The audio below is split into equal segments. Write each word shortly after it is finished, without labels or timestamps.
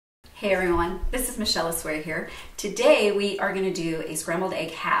Hey everyone, this is LeSueur here. Today we are going to do a scrambled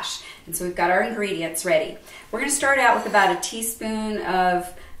egg hash, and so we've got our ingredients ready. We're going to start out with about a teaspoon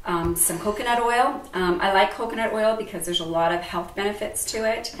of some coconut oil. I like coconut oil because there's a lot of health benefits to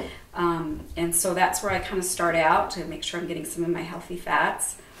it, and so that's where I kind of start out to make sure I'm getting some of my healthy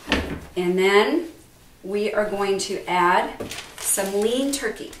fats. And then we are going to add some lean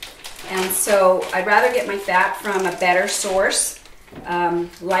turkey, and so I'd rather get my fat from a better source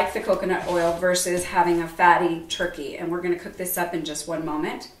like the coconut oil versus having a fatty turkey. And we're going to cook this up in just one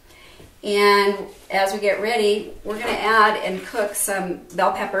moment. And as we get ready, we're going to add and cook some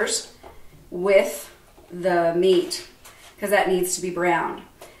bell peppers with the meat because that needs to be browned.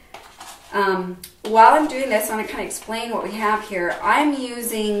 While I'm doing this, I'm going to kind of explain what we have here. I'm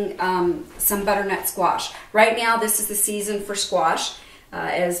using some butternut squash. Right now, this is the season for squash.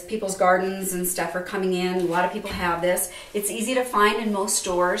 As people's gardens and stuff are coming in, a lot of people have this. It's easy to find in most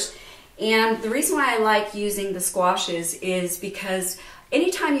stores. And the reason why I like using the squashes is because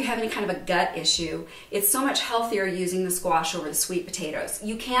anytime you have any kind of a gut issue, it's so much healthier using the squash over the sweet potatoes.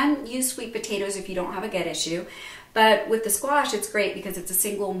 You can use sweet potatoes if you don't have a gut issue, but with the squash, it's great because it's a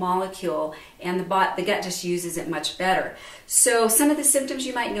single molecule and the gut just uses it much better. So some of the symptoms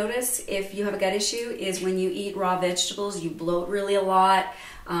you might notice if you have a gut issue is when you eat raw vegetables, you bloat really a lot,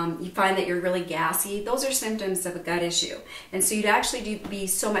 you find that you're really gassy. Those are symptoms of a gut issue. And so you'd actually be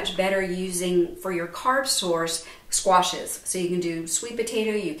so much better using, for your carb source, squashes. So you can do sweet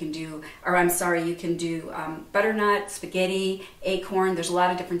potato, you can do butternut, spaghetti, acorn. There's a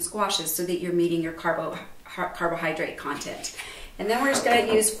lot of different squashes so that you're meeting your carbohydrate content. And then we're just going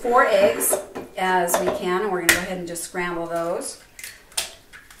to use 4 eggs as we can, and we're going to go ahead and just scramble those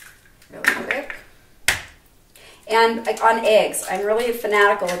really quick. And on eggs, I'm really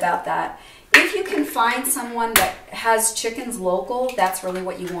fanatical about that. If you can find someone that has chickens local, that's really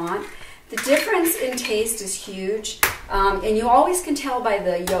what you want. The difference in taste is huge, and you always can tell by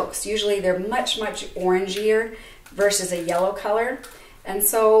the yolks. Usually they're much, much orangier versus a yellow color. And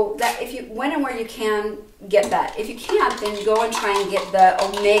so that if you, when and where you can, get that. If you can't, then you go and try and get the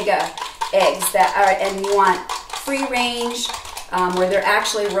omega eggs that are, and you want free range, where they're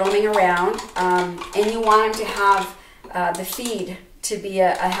actually roaming around, and you want them to have the feed to be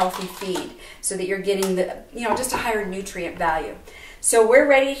a healthy feed, so that you're getting the, just a higher nutrient value. So we're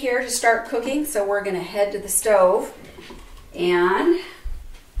ready here to start cooking. So we're going to head to the stove and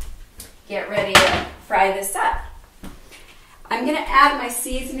get ready to fry this up. I'm going to add my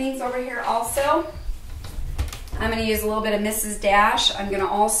seasonings over here also. I'm going to use a little bit of Mrs. Dash. I'm going to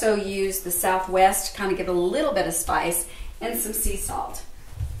also use the Southwest to kind of give a little bit of spice, and some sea salt.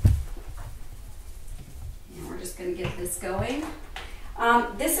 And we're just going to get this going.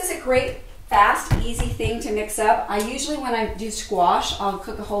 This is a great, fast, easy thing to mix up. I usually, when I do squash, I'll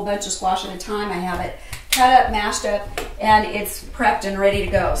cook a whole bunch of squash at a time. I have it cut up, mashed up, and it's prepped and ready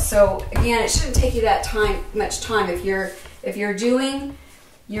to go. So again, it shouldn't take you that much time. If you're doing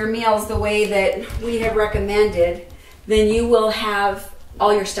your meals the way that we have recommended, then you will have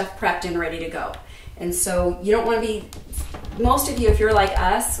all your stuff prepped and ready to go. And so you don't want to be, most of you, if you're like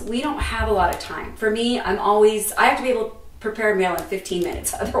us, we don't have a lot of time. For me, I have to be able to prepare a meal in 15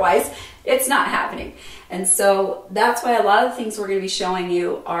 minutes. Otherwise, it's not happening. And so that's why a lot of the things we're going to be showing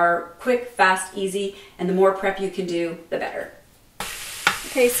you are quick, fast, easy, and the more prep you can do, the better.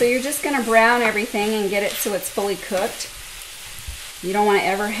 Okay, so you're just going to brown everything and get it so it's fully cooked. You don't want to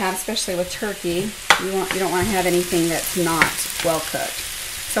ever have, especially with turkey, you don't want to have anything that's not well cooked.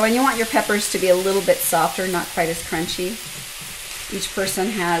 So, and you want your peppers to be a little bit softer, not quite as crunchy. Each person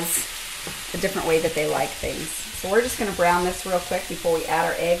has a different way that they like things. So we're just going to brown this real quick before we add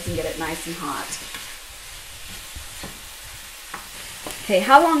our eggs and get it nice and hot. Okay,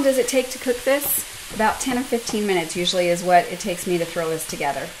 how long does it take to cook this? About 10 or 15 minutes usually is what it takes me to throw this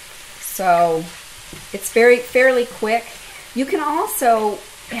together. So it's fairly quick. You can also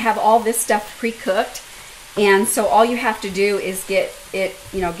have all this stuff pre-cooked, and so all you have to do is get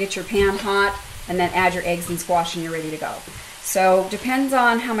your pan hot and then add your eggs and squash and you're ready to go. So depends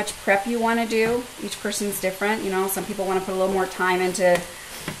on how much prep you want to do. Each person's different. Some people want to put a little more time into,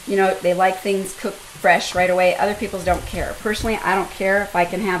 they like things cooked fresh right away. Other people don't care. Personally, I don't care if I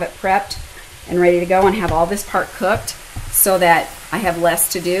can have it prepped and ready to go and have all this part cooked so that I have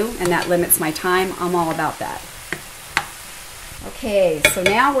less to do and that limits my time. I'm all about that. Okay, so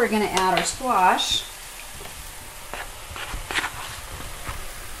now we're going to add our squash.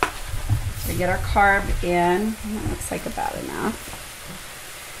 So get our carb in. That looks like about enough.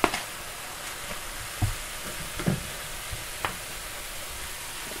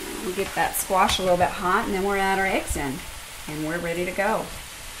 We'll get that squash a little bit hot, and then we'll add our eggs in, and we're ready to go.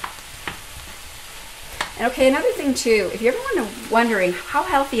 And okay, another thing too, if you're ever wondering how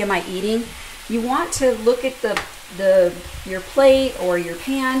healthy am I eating, you want to look at your plate or your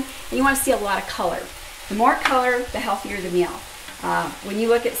pan, and you want to see a lot of color. The more color, the healthier the meal. When you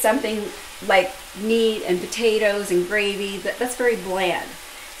look at something like meat and potatoes and gravy, that's very bland.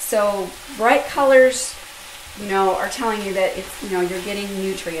 So bright colors, are telling you that it's, you're getting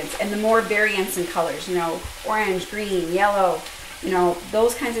nutrients. And the more variance in colors, orange, green, yellow,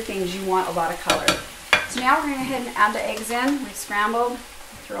 those kinds of things, you want a lot of color. So now we're going to go ahead and add the eggs in. We've scrambled,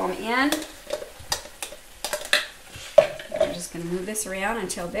 throw them in. I'm just going to move this around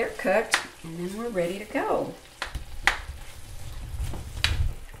until they're cooked, and then we're ready to go.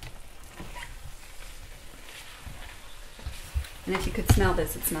 And if you could smell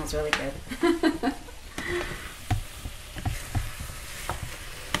this, it smells really good.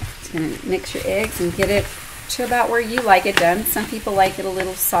 Just going to mix your eggs and get it to about where you like it done. Some people like it a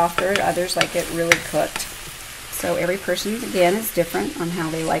little softer, others like it really cooked. So every person, again, is different on how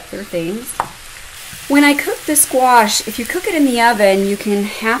they like their things. When I cook the squash, if you cook it in the oven, you can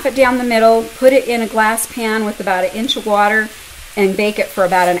half it down the middle, put it in a glass pan with about 1 inch of water, and bake it for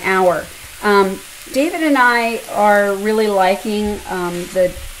about an hour. David and I are really liking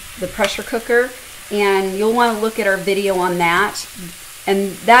the pressure cooker, and you'll want to look at our video on that.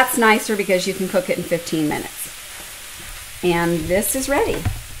 And that's nicer because you can cook it in 15 minutes. And this is ready.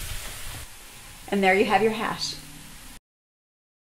 And there you have your hash.